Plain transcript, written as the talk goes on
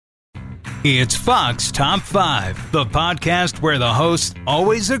It's Fox Top 5, the podcast where the hosts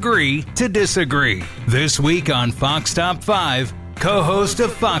always agree to disagree. This week on Fox Top 5, co-host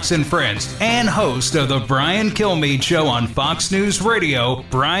of Fox and Friends and host of the Brian Kilmeade Show on Fox News Radio,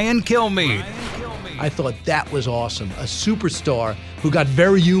 Brian Kilmeade. I thought that was awesome. A superstar who got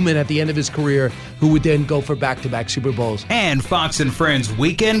very human at the end of his career, who would then go for back-to-back Super Bowls. And Fox and Friends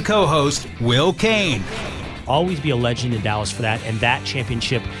weekend co-host, Will Cain. Always be a legend in Dallas for that, and that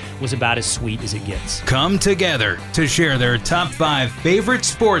championship was about as sweet as it gets. Come together to share their top 5 favorite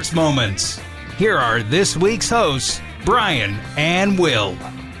sports moments. Here are this week's hosts, Brian and Will.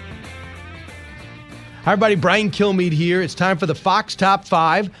 Hi, everybody. Brian Kilmeade here. It's time for the Fox Top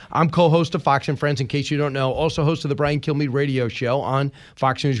 5. I'm co-host of Fox and Friends, in case you don't know. Also host of the Brian Kilmeade radio show on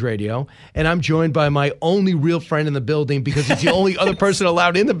Fox News Radio. And I'm joined by my only real friend in the building, because he's the only other person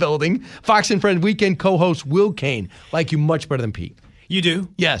allowed in the building, Fox and Friends weekend co-host Will Cain. Like you much better than Pete. You do?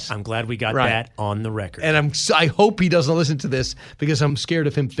 Yes. I'm glad we got that on the record. And I hope he doesn't listen to this, because I'm scared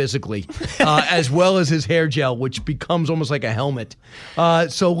of him physically, as well as his hair gel, which becomes almost like a helmet.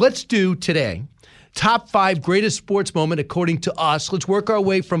 So let's do today top 5 greatest sports moment according to us. Let's work our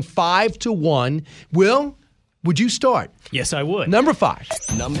way from 5 to 1. Will, would you start? Yes, I would. Number 5.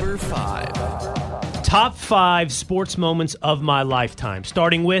 Number 5. Top 5 sports moments of my lifetime,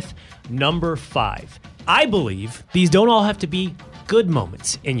 starting with number 5. I believe these don't all have to be good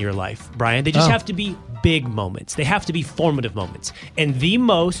moments in your life, Brian. They just have to be big moments. They have to be formative moments. And the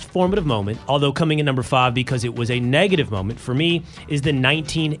most formative moment, although coming in number 5 because it was a negative moment for me, is the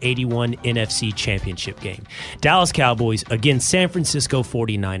 1981 NFC Championship game. Dallas Cowboys against San Francisco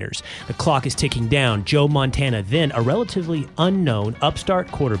 49ers. The clock is ticking down. Joe Montana, then a relatively unknown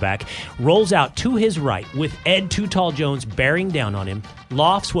upstart quarterback, rolls out to his right with Ed Too Tall Jones bearing down on him,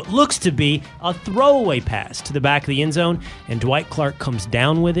 lofts what looks to be a throwaway pass to the back of the end zone, and Dwight Clark comes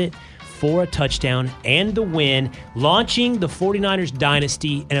down with it for a touchdown and the win, launching the 49ers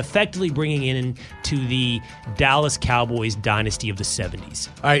dynasty and effectively bringing it into the Dallas Cowboys dynasty of the 70s.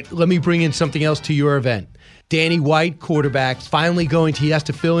 All right, let me bring in something else to your event. Danny White, quarterback, finally he has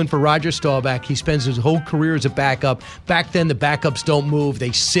to fill in for Roger Staubach. He spends his whole career as a backup. Back then, the backups don't move.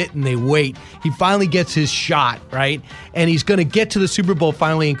 They sit and they wait. He finally gets his shot, right? And he's going to get to the Super Bowl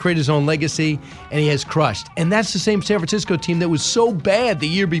finally and create his own legacy, and he has crushed. And that's the same San Francisco team that was so bad the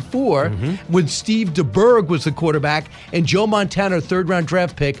year before when Steve DeBerg was the quarterback and Joe Montana, a third-round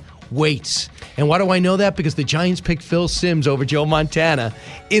draft pick, waits. And why do I know that? Because the Giants picked Phil Simms over Joe Montana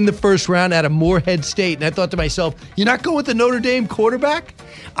in the first round out of Morehead State. And I thought to myself, you're not going with the Notre Dame quarterback?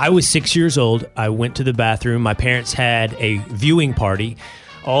 I was 6 years old. I went to the bathroom. My parents had a viewing party.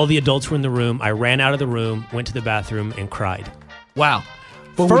 All the adults were in the room. I ran out of the room, went to the bathroom, and cried. Wow.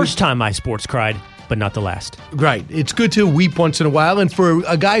 First time I sports cried, but not the last. Right. It's good to weep once in a while. And for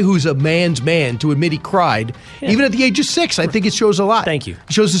a guy who's a man's man to admit he cried, even at the age of 6, I think it shows a lot. Thank you.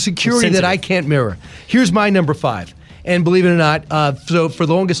 It shows a security that I can't mirror. Here's my number 5. And believe it or not, so for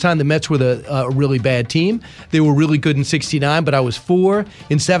the longest time, the Mets were a really bad team. They were really good in 69, but I was 4.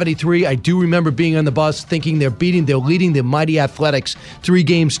 In 73, I do remember being on the bus thinking they're leading the mighty Athletics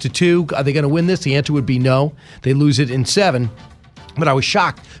 3-2. Are they going to win this? The answer would be no. They lose it in 7. But I was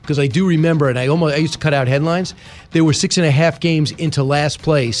shocked because I do remember, and I used to cut out headlines. They were 6.5 games into last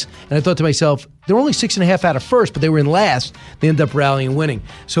place, and I thought to myself, they're only 6.5 out of first, but they were in last. They ended up rallying and winning.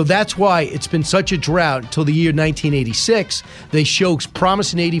 So that's why it's been such a drought until the year 1986. They show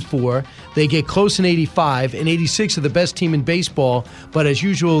promise in 84. They get close in 85. And 86 are the best team in baseball. But as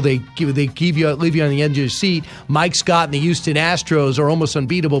usual, leave you on the edge of your seat. Mike Scott and the Houston Astros are almost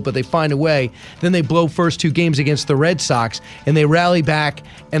unbeatable, but they find a way. Then they blow first 2 games against the Red Sox, and they rally back,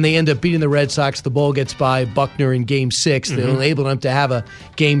 and they end up beating the Red Sox. The ball gets by Buckner in Game 6. They enable them to have a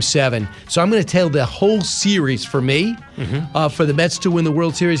Game 7. So I'm going to tell the whole series for me, for the Mets to win the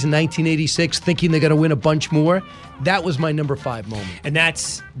World Series in 1986, thinking they're going to win a bunch more. That was my number 5 moment. And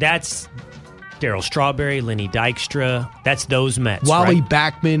that's Darryl Strawberry, Lenny Dykstra. That's those Mets. Wally right?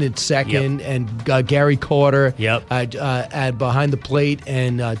 Backman at second, and Gary Carter at behind the plate,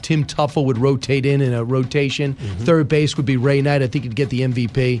 and Tim Tuffle would rotate in a rotation. Third base would be Ray Knight. I think he'd get the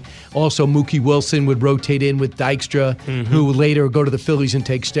MVP. Also, Mookie Wilson would rotate in with Dykstra, who would later go to the Phillies and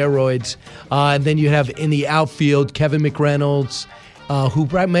take steroids. And then you have in the outfield Kevin McReynolds, who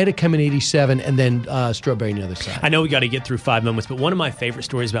might have come in 87, and then Strawberry on the other side. I know we got to get through 5 moments, but one of my favorite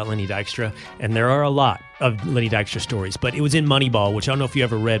stories about Lenny Dykstra, and there are a lot of Lenny Dykstra stories, but it was in Moneyball, which I don't know if you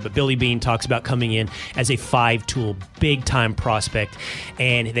ever read, but Billy Beane talks about coming in as a 5-tool, big-time prospect,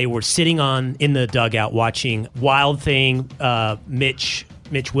 and they were sitting in the dugout watching Wild Thing, Mitch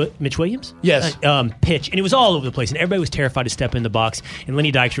Mitch Williams? Yes. Pitch. And it was all over the place. And everybody was terrified to step in the box. And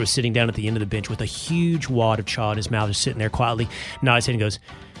Lenny Dykstra was sitting down at the end of the bench with a huge wad of chaw in his mouth, just sitting there quietly, nodded his head and goes,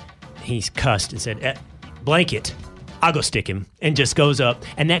 he's cussed and said, blanket, I'll go stick him. And just goes up.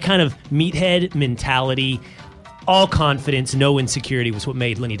 And that kind of meathead mentality, all confidence, no insecurity was what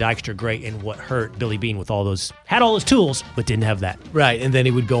made Lenny Dykstra great and what hurt Billy Beane with had all those tools, but didn't have that. Right. And then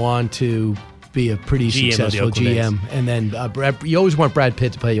he would go on to be a pretty successful GM. And then you always want Brad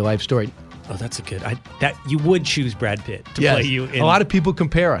Pitt to play your life story. Oh, that's a good. That you would choose Brad Pitt to play you. In, a lot of people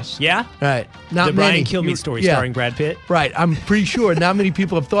compare us. Yeah, right. Not the Brian Kilmeade story starring Brad Pitt. Right. I'm pretty sure not many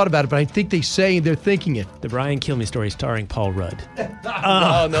people have thought about it, but I think they're thinking it. The Brian Kilmeade story starring Paul Rudd.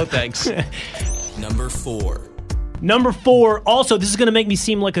 No thanks. Number 4. Number 4, also, this is going to make me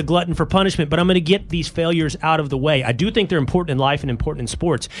seem like a glutton for punishment, but I'm going to get these failures out of the way. I do think they're important in life and important in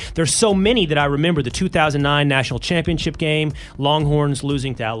sports. There's so many that I remember. The 2009 National Championship game, Longhorns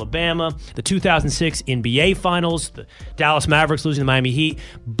losing to Alabama, the 2006 NBA Finals, the Dallas Mavericks losing to Miami Heat,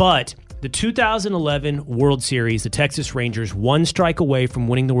 but the 2011 World Series, the Texas Rangers, one strike away from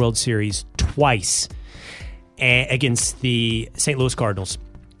winning the World Series twice against the St. Louis Cardinals,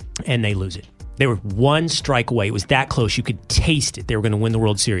 and they lose it. They were one strike away. It was that close. You could taste it. They were going to win the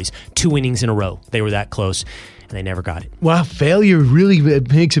World Series. 2 innings in a row. They were that close, and they never got it. Wow, failure really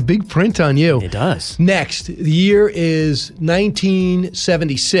makes a big print on you. It does. Next, the year is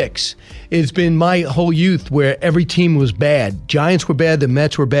 1976. It's been my whole youth where every team was bad. Giants were bad. The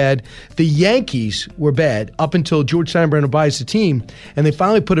Mets were bad. The Yankees were bad up until George Steinbrenner buys the team, and they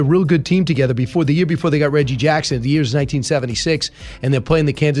finally put a real good team together the year before they got Reggie Jackson. The year is 1976, and they're playing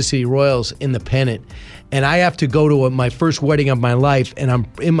the Kansas City Royals in the pennant. And I have to go to my first wedding of my life, and I'm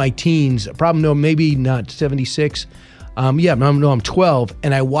in my teens. Maybe not 76. I'm 12,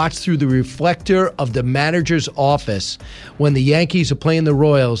 and I watched through the reflector of the manager's office when the Yankees are playing the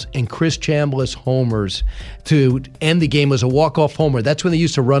Royals and Chris Chambliss homers to end the game as a walk-off homer. That's when they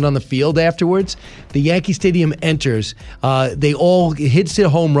used to run on the field afterwards. The Yankee Stadium enters. They all hits a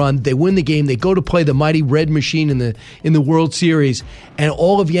home run. They win the game. They go to play the mighty Red Machine in the World Series, and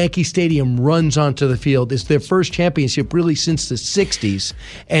all of Yankee Stadium runs onto the field. It's their first championship really since the 60s,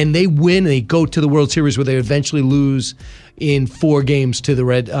 and they win, and they go to the World Series where they eventually lose in 4 games to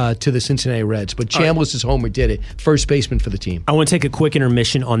the Cincinnati Reds. But Chambliss' homer did it. First baseman for the team. I want to take a quick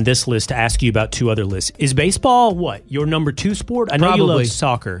intermission on this list to ask you about 2 other lists. Is baseball your number 2 sport? I know you love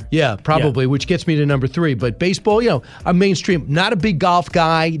soccer. Yeah, probably, which gets me to number 3. But baseball, I'm mainstream. Not a big golf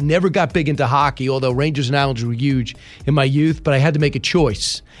guy. Never got big into hockey, although Rangers and Islanders were huge in my youth. But I had to make a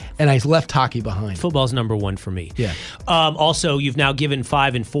choice, and I left hockey behind. Football's number 1 for me. Yeah. Also, you've now given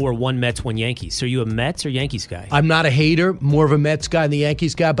 5 and 4, 1 Mets, 1 Yankees. So are you a Mets or Yankees guy? I'm not a hater. More of a Mets guy than the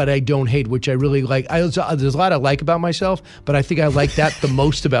Yankees guy, but I don't hate, which I really like. There's a lot I like about myself, but I think I like that the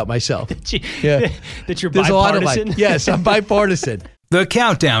most about myself. That you're There's bipartisan? a lot of yes, I'm bipartisan. The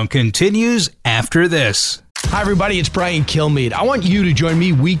countdown continues after this. Hi, everybody. It's Brian Kilmeade. I want you to join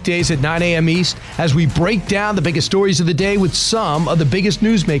me weekdays at 9 a.m. East as we break down the biggest stories of the day with some of the biggest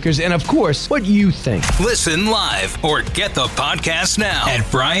newsmakers and, of course, what you think. Listen live or get the podcast now at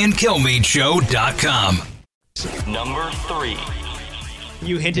BrianKilmeadShow.com. Number 3.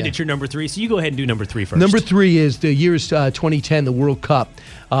 You hinted at your number 3, so you go ahead and do number 3 first. Number 3 is the year is 2010, the World Cup.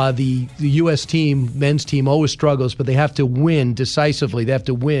 The U.S. team, men's team, always struggles, but they have to win decisively. They have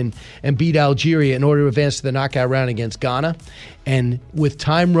to win and beat Algeria in order to advance to the knockout round against Ghana. And with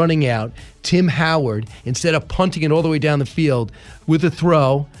time running out, Tim Howard, instead of punting it all the way down the field with a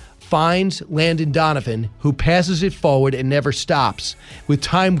throw, finds Landon Donovan, who passes it forward and never stops. With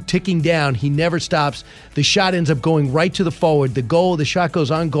time ticking down, he never stops. The shot ends up going right to the forward. The shot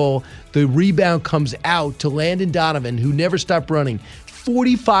goes on goal. The rebound comes out to Landon Donovan, who never stopped running.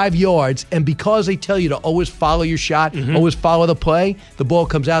 45 yards, and because they tell you to always follow your shot, always follow the play, the ball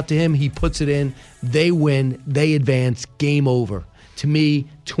comes out to him, he puts it in, they win, they advance, game over. To me,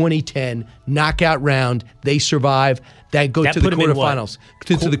 2010, knockout round, they survive. That go to the quarterfinals.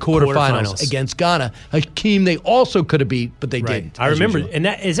 To the quarterfinals against Ghana, a team they also could have beat, but they didn't. I remember, and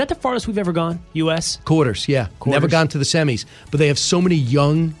is that the farthest we've ever gone, U.S.? Quarters, yeah. Never gone to the semis. But they have so many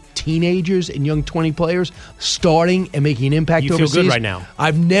young teenagers and young 20 players starting and making an impact overseas. You feel good right now.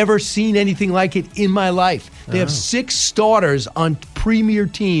 I've never seen anything like it in my life. They have 6 starters on premier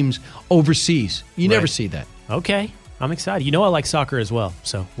teams overseas. You never see that. Okay. I'm excited. You know I like soccer as well,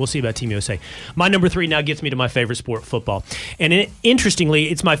 so we'll see about Team USA. My number 3 now gets me to my favorite sport, football. And interestingly,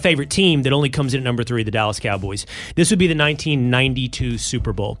 it's my favorite team that only comes in at number 3, the Dallas Cowboys. This would be the 1992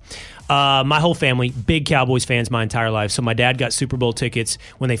 Super Bowl. My whole family, big Cowboys fans my entire life. So my dad got Super Bowl tickets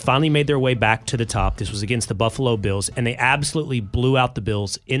when they finally made their way back to the top. This was against the Buffalo Bills, and they absolutely blew out the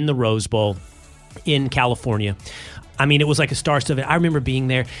Bills in the Rose Bowl in California. I mean, it was like a star-studded. I remember being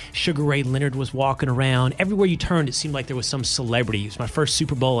there. Sugar Ray Leonard was walking around. Everywhere you turned, it seemed like there was some celebrity. It was my first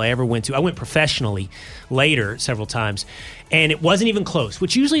Super Bowl I ever went to. I went professionally later several times, and it wasn't even close,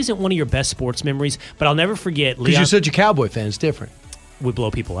 which usually isn't one of your best sports memories, but I'll never forget. Because you're such a Cowboy fan, it's different. We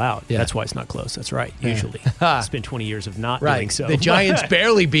blow people out. Yeah. That's why it's not close. That's right, usually. It's been 20 years of not doing so. The Giants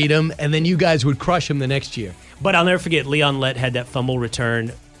barely beat them, and then you guys would crush them the next year. But I'll never forget, Leon Lett had that fumble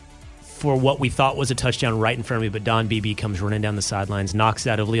return for what we thought was a touchdown right in front of me, but Don Beebe comes running down the sidelines, knocks it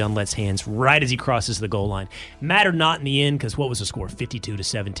out of Leon Lett's hands right as he crosses the goal line. Mattered not in the end, because what was the score?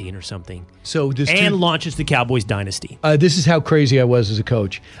 52-17 or something. So launches the Cowboys dynasty. This is how crazy I was as a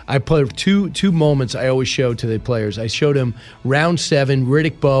coach. I played two moments I always show to the players. I showed them round 7,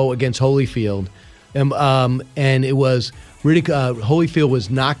 Riddick Bowe against Holyfield. And it was Holyfield was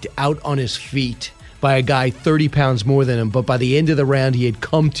knocked out on his feet by a guy 30 pounds more than him, but by the end of the round, he had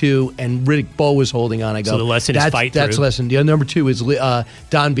come to, and Riddick Bowe was holding on. I go, so the lesson is fight through. That's lesson. The number 2 is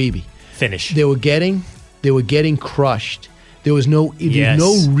Don Beebe. Finish. They were getting crushed. There was no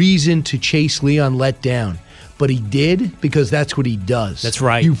reason to chase Leon Lett down, but he did because that's what he does. That's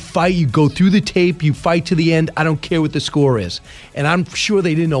right. You fight, you go through the tape, you fight to the end. I don't care what the score is. And I'm sure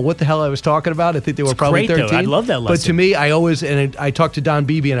they didn't know what the hell I was talking about. I think they were probably great, 13. Though. I love that lesson. But to me, I talked to Don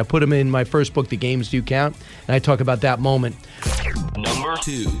Beebe, and I put him in my first book, The Games Do Count, and I talk about that moment. Number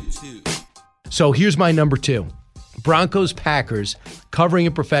 2. So here's my number 2. Broncos-Packers, covering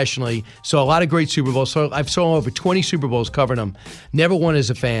it professionally. So a lot of great Super Bowls. So I've saw over 20 Super Bowls covering them. Never won as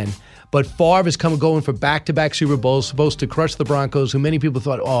a fan. But Favre is going for back-to-back Super Bowls, supposed to crush the Broncos, who many people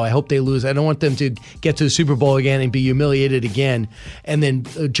thought, I hope they lose. I don't want them to get to the Super Bowl again and be humiliated again. And then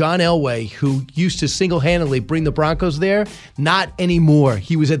John Elway, who used to single-handedly bring the Broncos there, not anymore.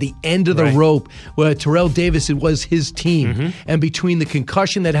 He was at the end of the rope where Terrell Davis, it was his team. Mm-hmm. And between the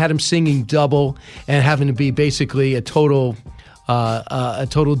concussion that had him singing double and having to be basically a total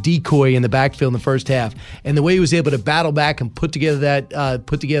decoy in the backfield in the first half, and the way he was able to battle back and put together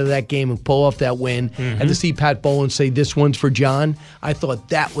that game and pull off that win, and to see Pat Bowlen say, "This one's for John," I thought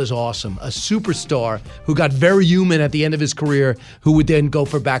that was awesome. A superstar who got very human at the end of his career, who would then go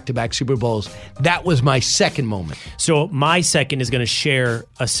for back-to-back Super Bowls. That was my second moment. So my second is going to share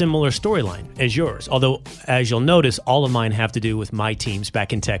a similar storyline as yours, although, as you'll notice, all of mine have to do with my teams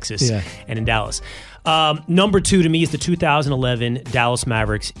back in Texas and in Dallas. Number 2 to me is the 2011 Dallas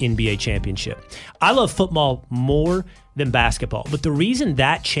Mavericks NBA championship. I love football more than basketball, but the reason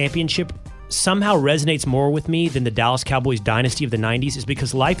that championship somehow resonates more with me than the Dallas Cowboys dynasty of the 90s is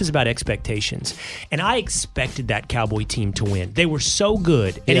because life is about expectations. And I expected that Cowboy team to win. They were so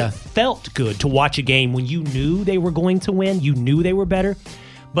good, and it felt good to watch a game when you knew they were going to win. You knew they were better.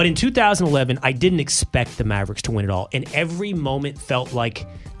 But in 2011, I didn't expect the Mavericks to win it all. And every moment felt like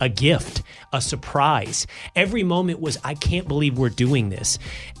a gift, a surprise. Every moment was, I can't believe we're doing this.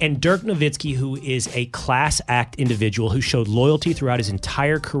 And Dirk Nowitzki, who is a class act individual who showed loyalty throughout his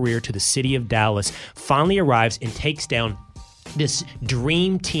entire career to the city of Dallas, finally arrives and takes down this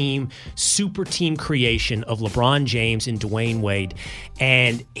dream team, super team creation of LeBron James and Dwayne Wade.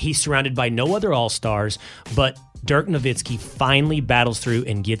 And he's surrounded by no other all-stars, but Dirk Nowitzki finally battles through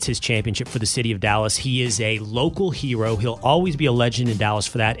and gets his championship for the city of Dallas. He is a local hero. He'll always be a legend in Dallas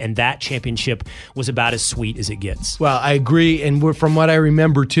for that, and that championship was about as sweet as it gets. Well, I agree, and from what I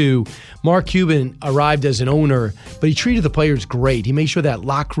remember, too, Mark Cuban arrived as an owner, but he treated the players great. He made sure that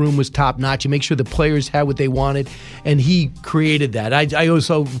locker room was top-notch. He made sure the players had what they wanted, and he created that. I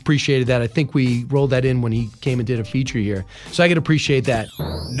also appreciated that. I think we rolled that in when he came and did a feature here. So I can appreciate that.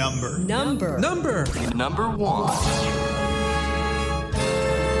 Number 1. 5,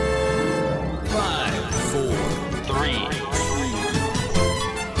 4, 3.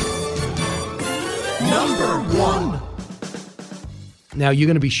 Number 1. Now, you're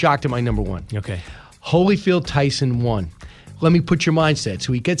going to be shocked at my number 1. Okay. Holyfield Tyson 1. Let me put your mindset.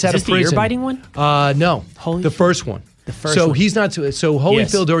 So he gets out of prison. Is this the ear-biting one? No. Holyfield? The first one. The first so one. he's not. So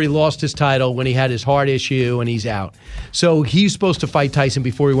Holyfield already lost his title when he had his heart issue, and he's out. So he's supposed to fight Tyson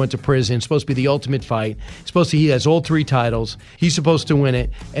before he went to prison. It's supposed to be the ultimate fight. He has all 3 titles. He's supposed to win it,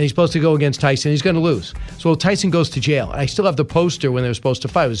 and he's supposed to go against Tyson. He's going to lose. So Tyson goes to jail. I still have the poster when they were supposed to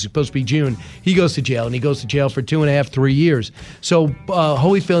fight. It was supposed to be June. He goes to jail, and he goes to jail for 2.5, 3 years. So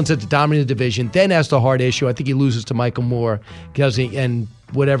Holyfield's at the dominant division. Then has the heart issue. I think he loses to Michael Moore and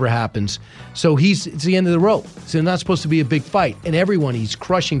whatever happens. So it's the end of the rope. So they're not supposed to be a big fight. And he's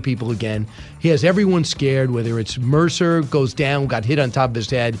crushing people again. He has everyone scared, whether it's Mercer goes down, got hit on top of his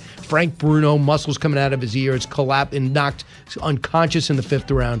head, Frank Bruno, muscles coming out of his ears, collapsed and knocked unconscious in the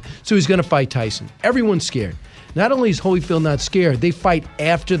 5th round. So he's going to fight Tyson. Everyone's scared. Not only is Holyfield not scared, they fight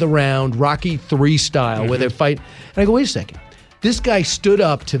after the round, Rocky III style, where they fight. And I go, wait a second. This guy stood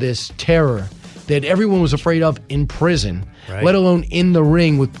up to this terror that everyone was afraid of in prison, let alone in the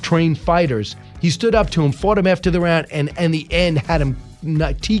ring with trained fighters. He stood up to him, fought him after the round, and in the end had him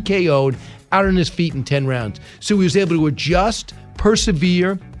TKO'd out on his feet in 10 rounds. So he was able to adjust,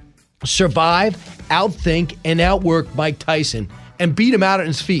 persevere, survive, outthink, and outwork Mike Tyson and beat him out on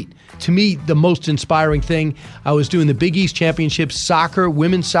his feet. To me, the most inspiring thing, I was doing the Big East Championship soccer,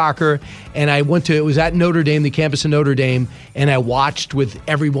 women's soccer, and it was at Notre Dame, the campus of Notre Dame, and I watched with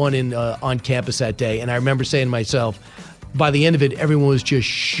everyone on campus that day. And I remember saying to myself, by the end of it, everyone was just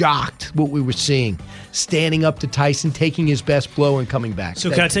shocked what we were seeing. Standing up to Tyson, taking his best blow, and coming back. So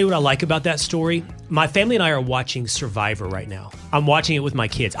can I tell you what I like about that story? My family and I are watching Survivor right now. I'm watching it with my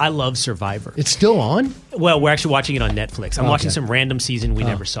kids. I love Survivor. It's still on? Well, we're actually watching it on Netflix. I'm watching some random season we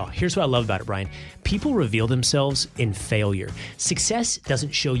never saw. Here's what I love about it, Brian. People reveal themselves in failure. Success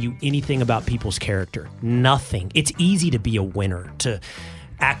doesn't show you anything about people's character. Nothing. It's easy to be a winner, to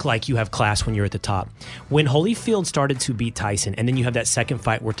act like you have class when you're at the top. When Holyfield started to beat Tyson, and then you have that second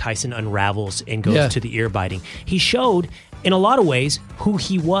fight where Tyson unravels and goes to the ear biting, he showed in a lot of ways who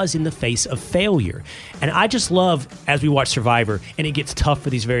he was in the face of failure. And I just love, as we watch Survivor, and it gets tough for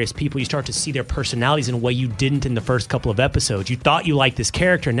these various people, you start to see their personalities in a way you didn't in the first couple of episodes. You thought you liked this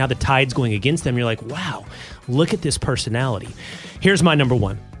character, and now the tide's going against them. You're like, wow, look at this personality. Here's my number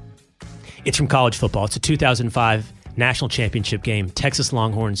 1. It's from college football. It's a 2005 national championship game, Texas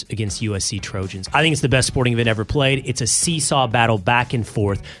Longhorns against USC Trojans. I think it's the best sporting event ever played. It's a seesaw battle back and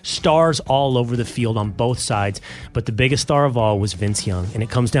forth. Stars all over the field on both sides. But the biggest star of all was Vince Young. And it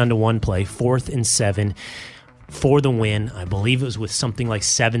comes down to one play, 4th and 7 for the win. I believe it was with something like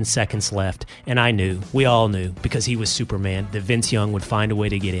 7 seconds left. And we all knew, because he was Superman, that Vince Young would find a way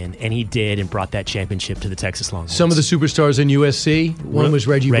to get in. And he did, and brought that championship to the Texas Longhorns. Some of the superstars in USC. One was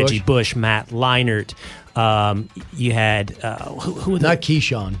Reggie Bush, Matt Leinart. You had who not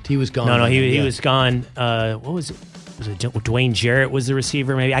Keyshawn. He was gone. No, he was gone. What was it? Was it Dwayne Jarrett was the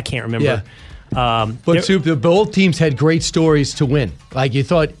receiver? Maybe, I can't remember. Yeah. But both teams had great stories to win. Like you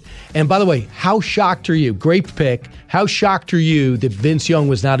thought. And by the way, how shocked are you? Great pick. How shocked are you that Vince Young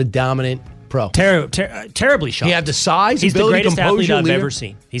was not a dominant pro? Terribly shocked. He had the size, He's ability, the greatest composure, athlete I've leader. ever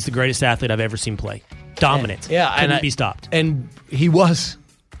seen. He's the greatest athlete I've ever seen play. Dominant. Couldn't be stopped. And he was.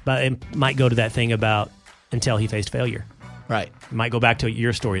 But it might go to that thing about until he faced failure. Right. It might go back to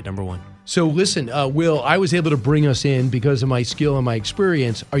your story at number 1. So listen, Will, I was able to bring us in because of my skill and my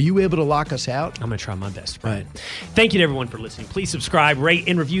experience. Are you able to lock us out? I'm going to try my best. Right. Thank you to everyone for listening. Please subscribe, rate,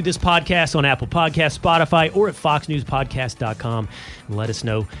 and review this podcast on Apple Podcasts, Spotify, or at foxnewspodcast.com. And let us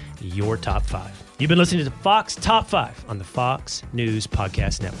know your top 5. You've been listening to Fox Top 5 on the Fox News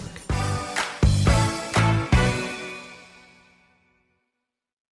Podcast Network.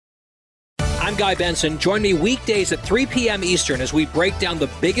 I'm Guy Benson. Join me weekdays at 3 p.m. Eastern as we break down the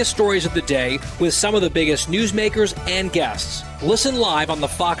biggest stories of the day with some of the biggest newsmakers and guests. Listen live on the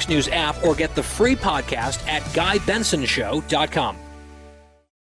Fox News app or get the free podcast at GuyBensonShow.com.